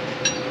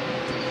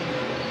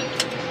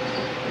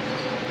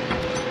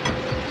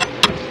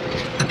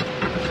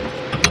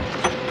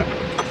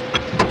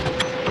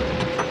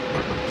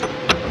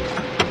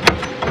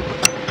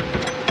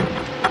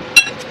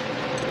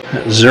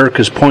 Zerk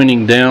is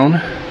pointing down.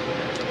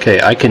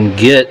 Okay, I can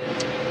get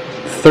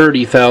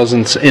 30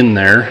 thousandths in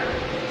there.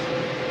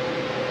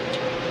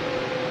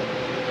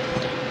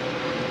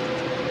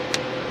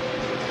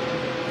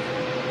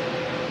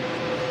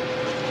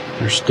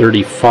 There's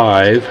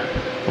 35,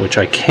 which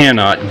I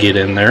cannot get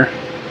in there.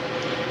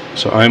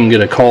 So I'm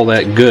going to call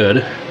that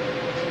good.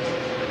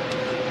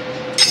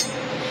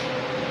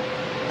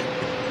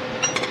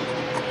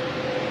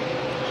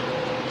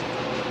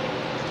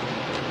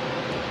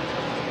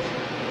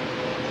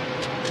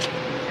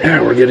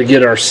 Now we're going to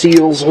get our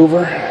seals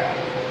over.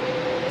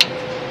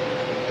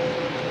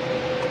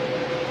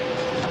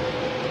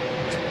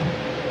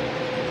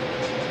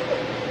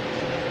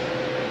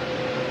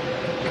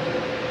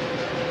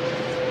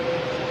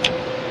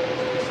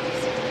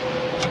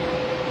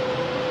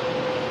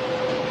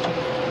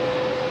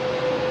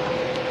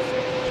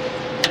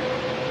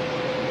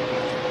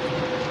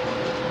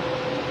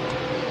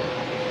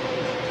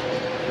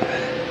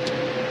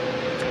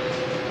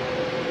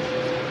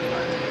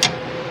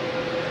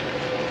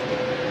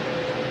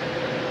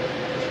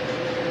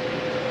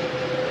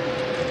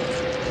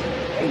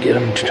 Get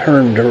them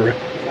turned to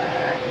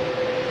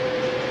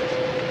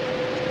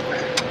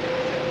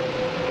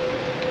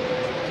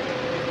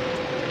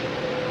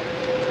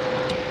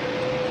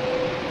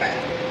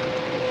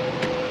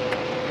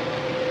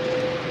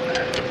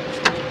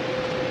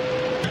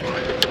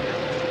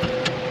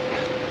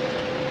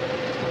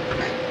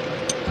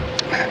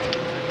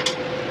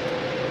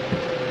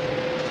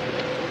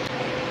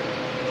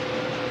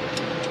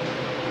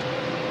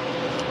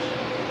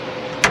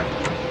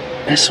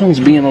this one's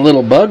being a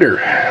little bugger,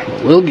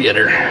 but we'll get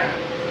her.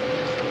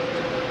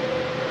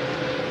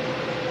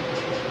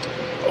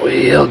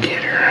 We'll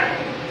get her.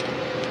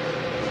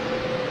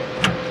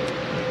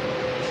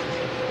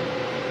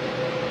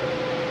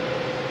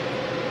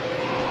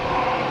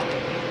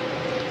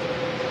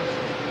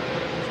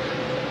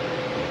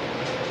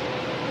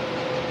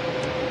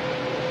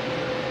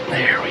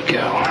 There we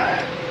go.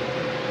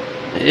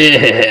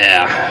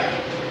 Yeah.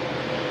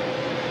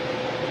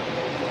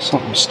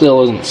 Something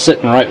still isn't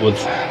sitting right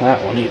with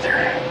that one either.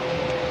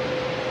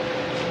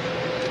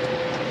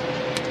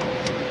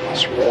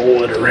 Let's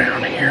roll it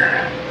around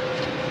here.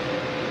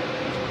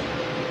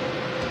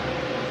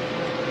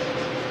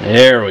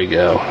 There we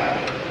go.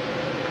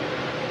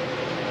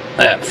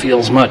 That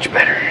feels much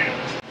better.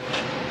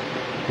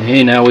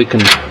 Okay, now we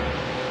can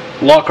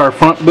lock our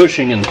front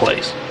bushing in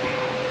place.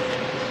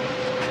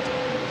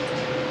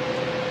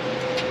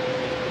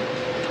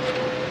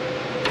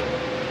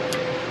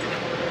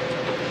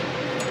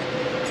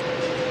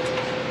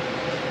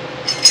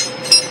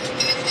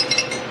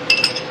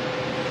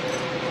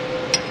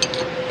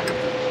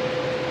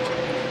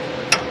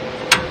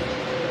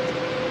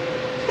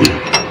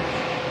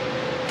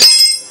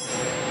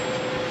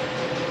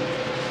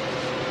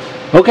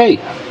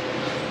 Okay,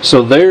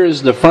 so there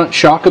is the front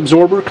shock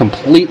absorber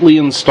completely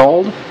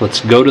installed. Let's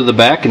go to the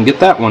back and get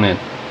that one in.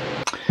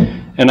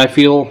 And I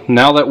feel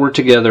now that we're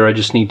together, I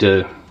just need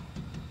to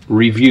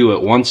review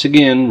it once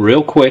again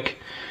real quick.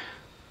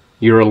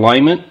 Your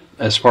alignment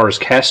as far as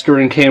caster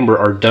and camber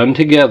are done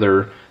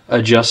together,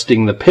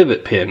 adjusting the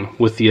pivot pin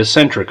with the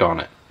eccentric on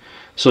it.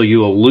 So you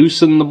will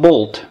loosen the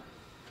bolt.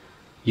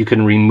 You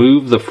can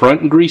remove the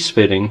front grease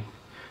fitting,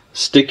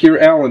 stick your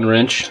Allen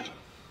wrench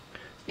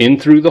in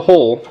through the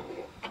hole,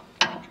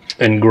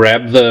 and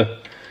grab the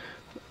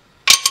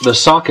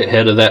socket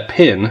head of that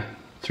pin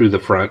through the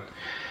front,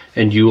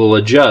 and you will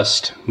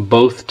adjust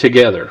both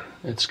together.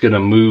 It's going to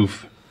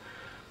move.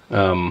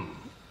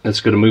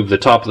 It's going to move the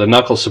top of the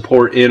knuckle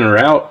support in or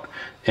out,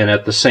 and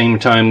at the same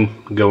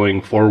time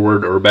going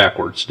forward or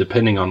backwards,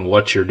 depending on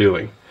what you're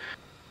doing.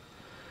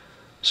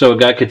 So a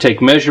guy could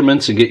take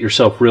measurements and get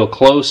yourself real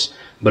close,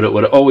 but it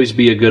would always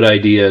be a good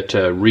idea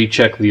to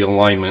recheck the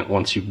alignment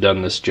once you've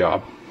done this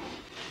job.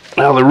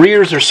 Now the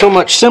rears are so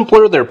much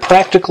simpler, they're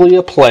practically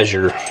a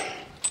pleasure.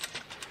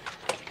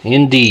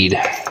 Indeed.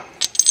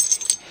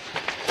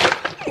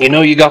 You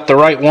know you got the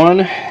right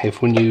one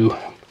if when you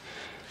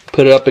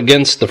put it up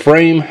against the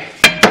frame,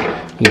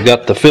 you've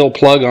got the fill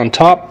plug on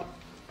top,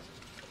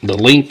 the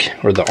link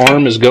or the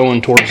arm is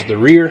going towards the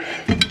rear.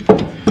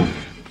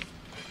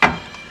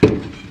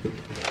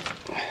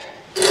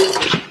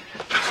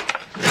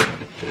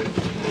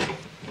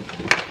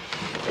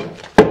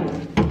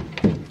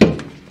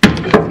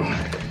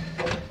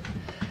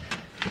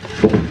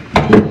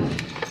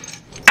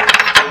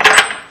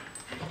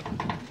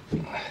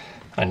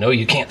 I know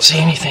you can't see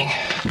anything.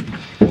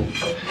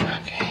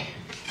 Okay.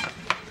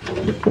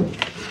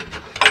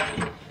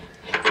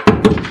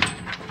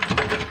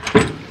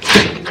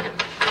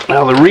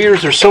 Now the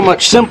rears are so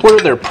much simpler,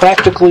 they're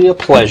practically a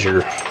pleasure.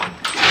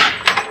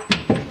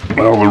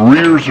 Now the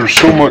rears are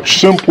so much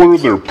simpler,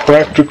 they're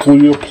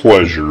practically a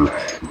pleasure.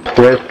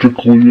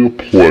 Practically a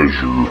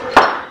pleasure.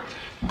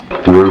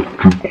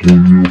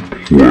 Practically a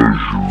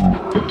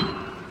pleasure.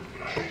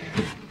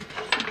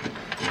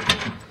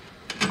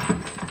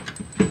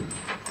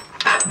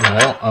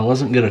 Well, I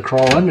wasn't going to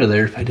crawl under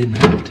there if I didn't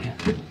have to.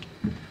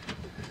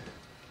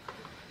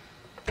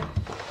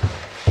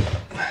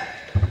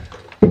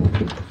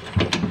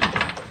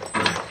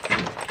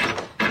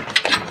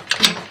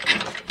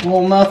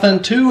 Well,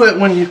 nothing to it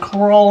when you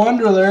crawl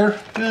under there.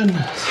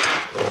 Goodness.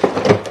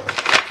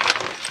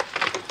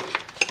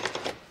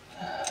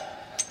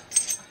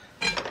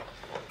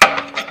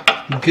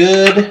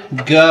 Good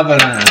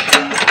governor.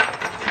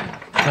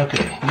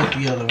 Okay, get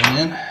the other one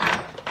in.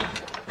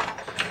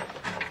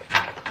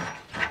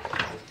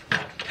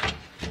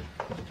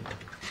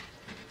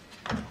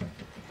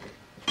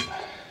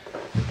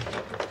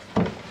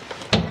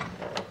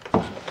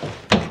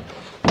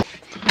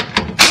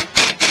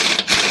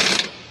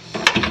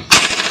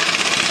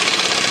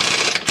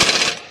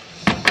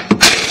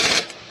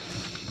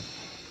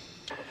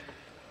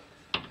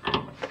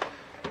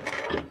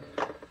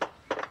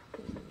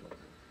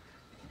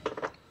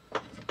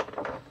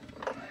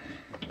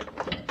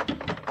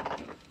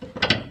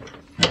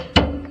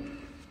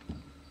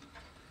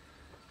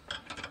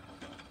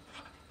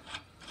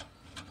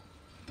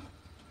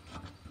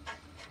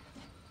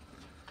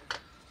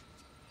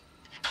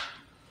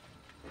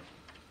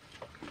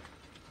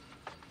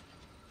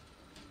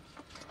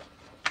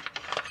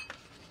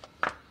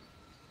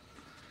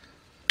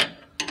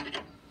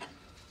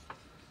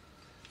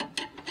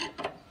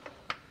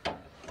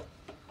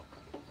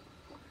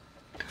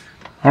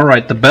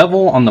 Alright, the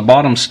bevel on the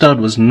bottom stud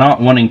was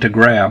not wanting to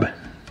grab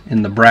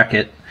in the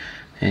bracket,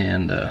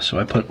 and so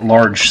I put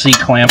large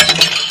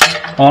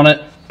C-clamps on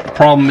it. The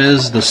problem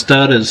is the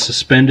stud is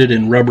suspended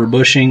in rubber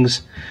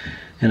bushings,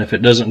 and if it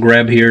doesn't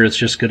grab here, it's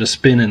just going to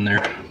spin in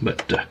there.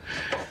 But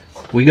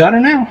we got her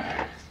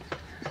now.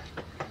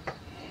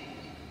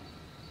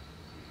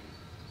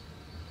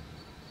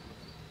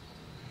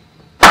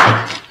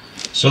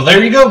 So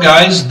there you go,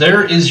 guys.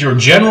 There is your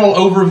general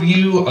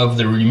overview of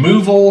the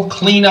removal,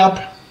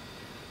 cleanup,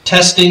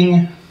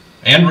 testing,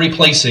 and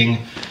replacing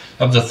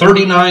of the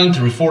 39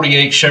 through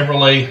 48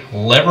 Chevrolet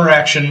lever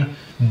action,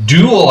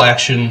 dual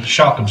action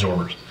shock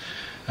absorbers.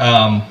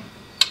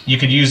 You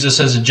could use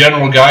this as a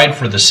general guide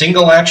for the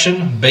single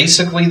action,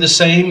 basically the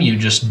same, you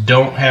just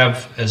don't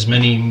have as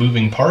many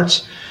moving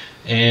parts.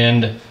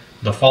 And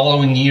the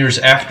following years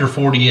after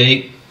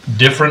 48,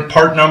 different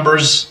part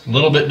numbers, a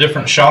little bit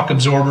different shock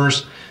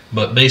absorbers,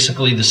 but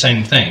basically the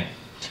same thing.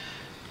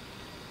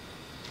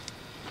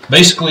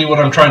 Basically what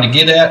I'm trying to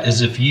get at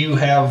is if you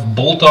have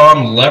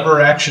bolt-on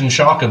lever action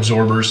shock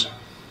absorbers,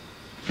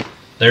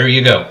 there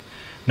you go.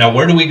 Now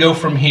where do we go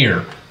from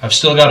here? I've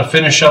still got to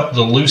finish up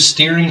the loose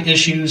steering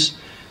issues.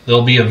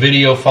 There'll be a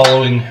video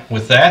following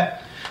with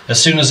that.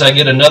 As soon as I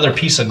get another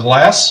piece of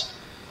glass,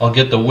 I'll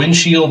get the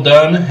windshield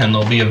done and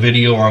there'll be a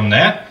video on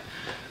that.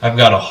 I've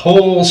got a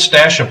whole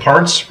stash of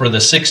parts for the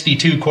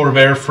 62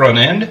 Corvair front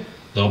end.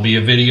 There'll be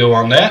a video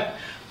on that.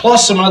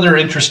 Plus some other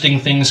interesting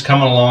things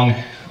coming along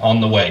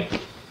on the way.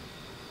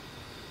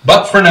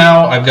 But for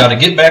now, I've got to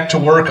get back to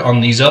work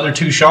on these other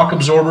two shock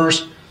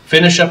absorbers,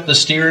 finish up the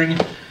steering,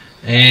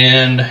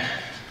 and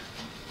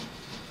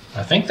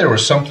I think there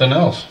was something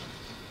else.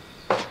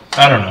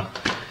 I don't know.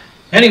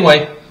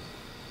 Anyway,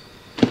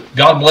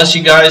 God bless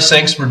you guys.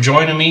 Thanks for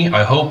joining me.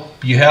 I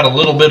hope you had a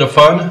little bit of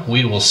fun.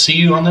 We will see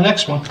you on the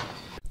next one.